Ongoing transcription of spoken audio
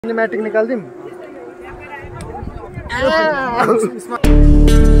Cinematic निकाल दी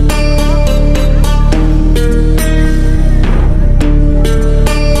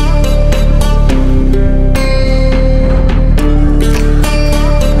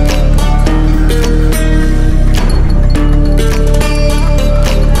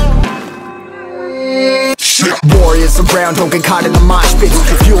Warriors around, don't get caught in the mosh pit.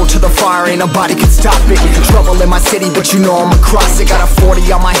 Fuel to the fire, ain't nobody can stop it. Trouble in my city, but you know I'm across it. Got a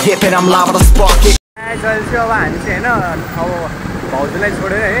 40 on my hip and I'm liable to spark it. अब हामी चाहिँ हैन अब भाउजूलाई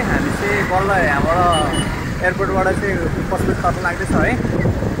छोडेर है हामी चाहिँ बल्ल यहाँबाट एयरपोर्टबाट चाहिँ पशुपतिनाथ लाग्दैछ है।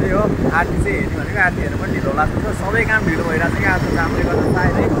 त्यही हो आरती चाहिँ हेर्ने भनेको आरती हेर्नु पनि ढिलो लाग्छ सबै काम ढिलो भइरहेको छ कि आज कामले गर्दा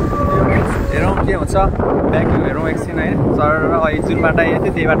सायद है। हेरौँ के हुन्छ ब्याक हेरौँ एकछिन है सर जुन बाटो आएको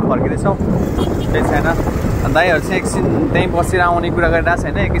थियो त्यही बाटो फर्किँदैछौँ केही छैन। दाइहरू चाहिँ एकछिन त्यहीँ बसेर आउने कुरा गरिरहेको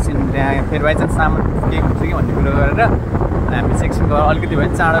छैन एकैछिन त्यहाँ फेरि बाइचान्स सामान के हुन्छ कि भन्ने कुरा गरेर हामी चाहिँ एकछिन गएर अलिकति भयो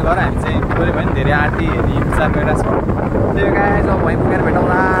भने चाँडो गएर हामी चाहिँ थोरै भयो भने धेरै आरती हेर्ने इन्तजार गरिरहेको छौँ। त्यही गाइज अब भइ पुगेर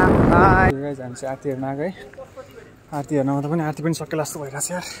भेटौँला। गाइज हामी चाहिँ आरती हेर्न आएको है। आरती हेर्न आउँदा पनि आरती पनि सकेला जस्तो भइरहेको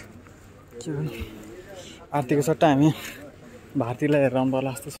छ यार के भन्नु। आरतीको सट्टा हामी भारतीलाई हेरेर आउनु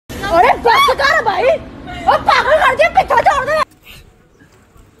पर्ला जस्तो छ।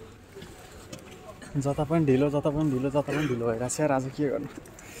 जता पनि ढिलो भइरहेको छ यार आज के गर्नु।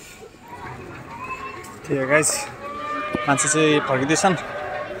 त्यही हो गाइज मान्छे चाहिँ फर्किँदैछन्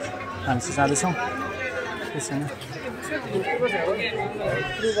हामी चाहिँ जाँदैछौँ के छैन।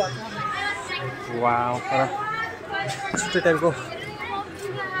 वाउ तर छुट्टै टाइपको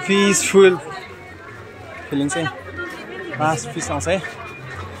पिसफुल फिलिङ चाहिँ फास्ट पिस आउँछ है।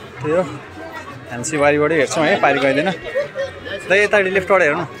 त्यही हो हामी चाहिँ वारिबाट हेर्छौँ है पारि गइँदैन। दाइ यतापट्टि लेफ्टबाट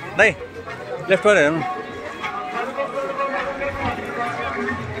हेर्नु दाइ लेफ्टबाट हेर्नु।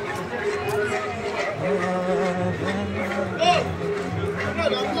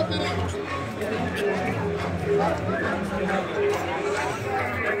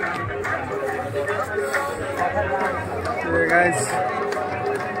 गाइस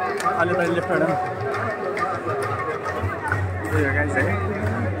अलि अलि लेफ्टबाट गाइस है।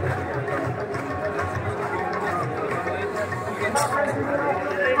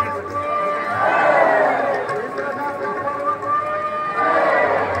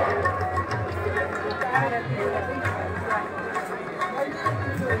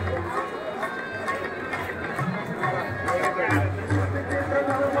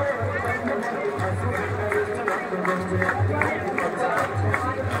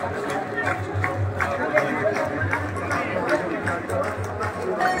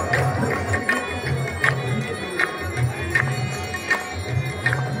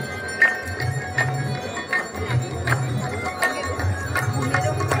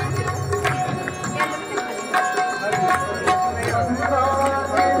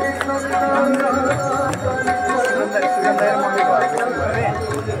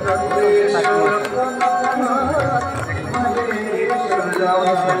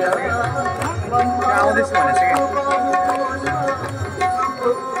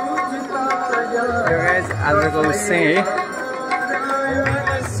 आजको चाहिँ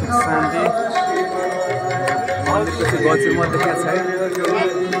शान्ति मन्दिरपछि गजुर म देखेको छ है। गजुरको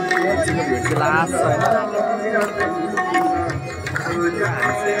भिड चाहिँ लास्ट छ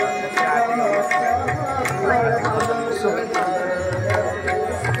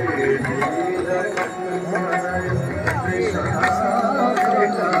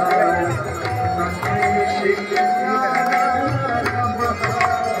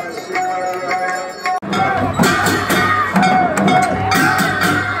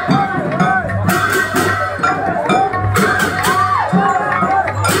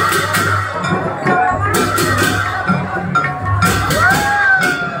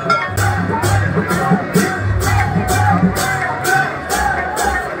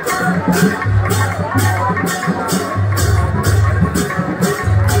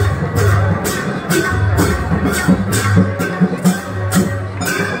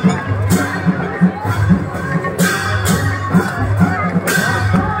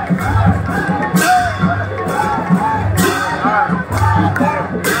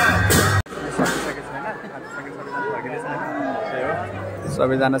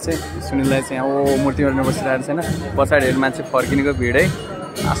सबैजना चाहिँ सुनिललाई चाहिँ अब मूर्ति हेर्न बसिरहेको छैन। पछाडि हेर्नु मान्छे फर्किनेको भिड है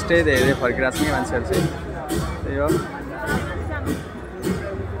लास्टै धेरै फर्किरहेको छ कि मान्छेहरू चाहिँ। त्यही हो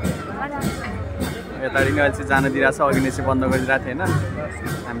यतापट्टि नै अहिले चाहिँ जान दिइरहेको छ अघि नै चाहिँ बन्द गरिरहेको थिएन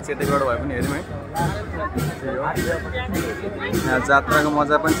हामी चाहिँ यतैबाट भए पनि हेऱ्यौँ है। त्यही हो यहाँ जात्राको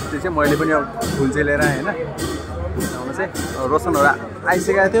मजा पनि छुट्टी चाहिँ मैले पनि अब फुल चाहिँ लिएर आएँ होइन। आउनु चाहिँ रोशनहरू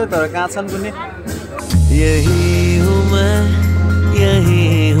आइसकेको थियो तर कहाँ छन् कुनै। यही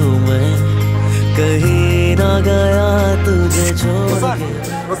हूँ गया तुझे छोड़ के।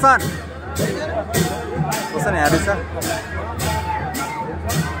 रोशन यहाँ रहेछ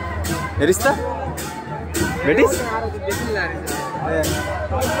हेरिस् त भेटिस्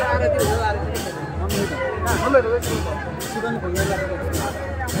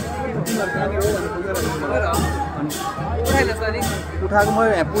उठाएको म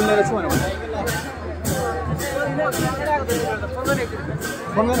यहाँ पुल्ने रहेछु भनेर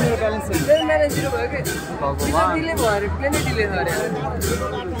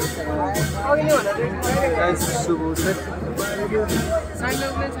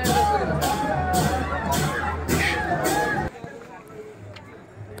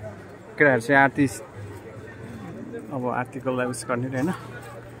केटाहरू चाहिँ आरती अब आरतीको लागि उस गर्ने होइन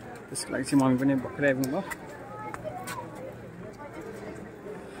त्यसको लागि चाहिँ मम्मी पनि भर्खरै आइपुग्नु भयो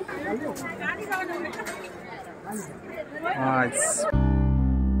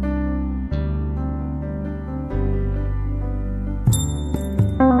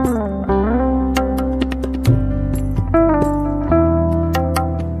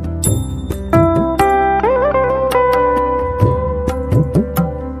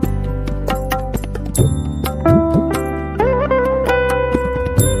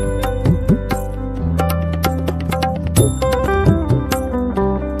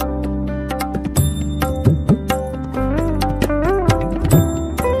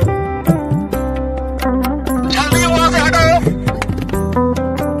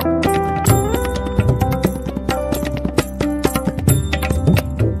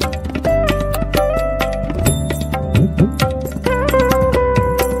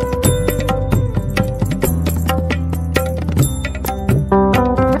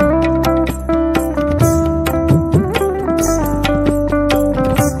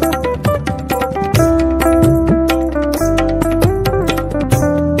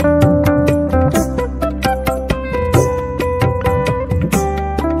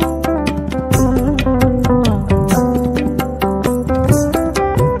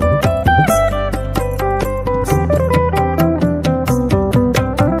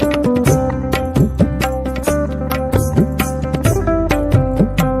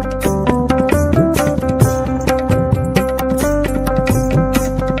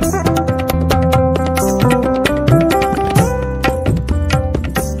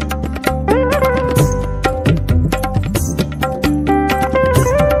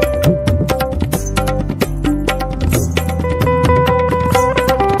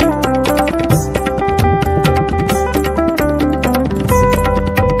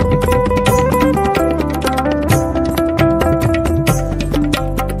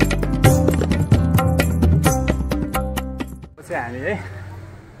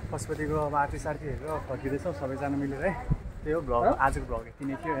पशुपतिको अब आरती सारती हेरेर फर्किँदैछौँ सबैजना मिलेर है त्यही हो भ्लग आजको भ्लग यति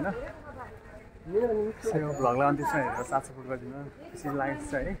नै थियो होइन यो भ्लगलाई अन्तिममा हेरेर साथ सपोर्ट गरिदिनु खुसी लागेको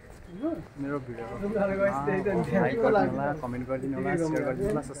छ है मेरो भिडियो लाइक गरिदिनु होला कमेन्ट गरिदिनु होला सेयर गरिदिनु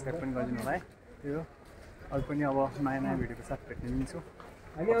होला सब्सक्राइब पनि गरिदिनु होला है त्यो अरू पनि अब नयाँ नयाँ भिडियोको साथ भेट्ने मिल्छु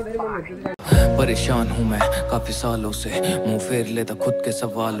परेशान हूँ मैं काफी सालों से, मुंह फेर लेता खुद के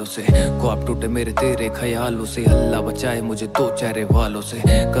सवालों से। ख्वाब टूटे मेरे तेरे ख्यालों से, अल्लाह बचाए मुझे दो चेहरे वालों से।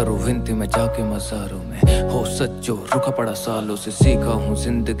 करूँ विनती मैं जाके मज़ारों में, हो सच्चो रुका पड़ा सालों से। सीखा हूँ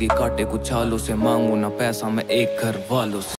जिंदगी काटे कुछ हालों से, मांगू ना पैसा मैं एक घर वालों से।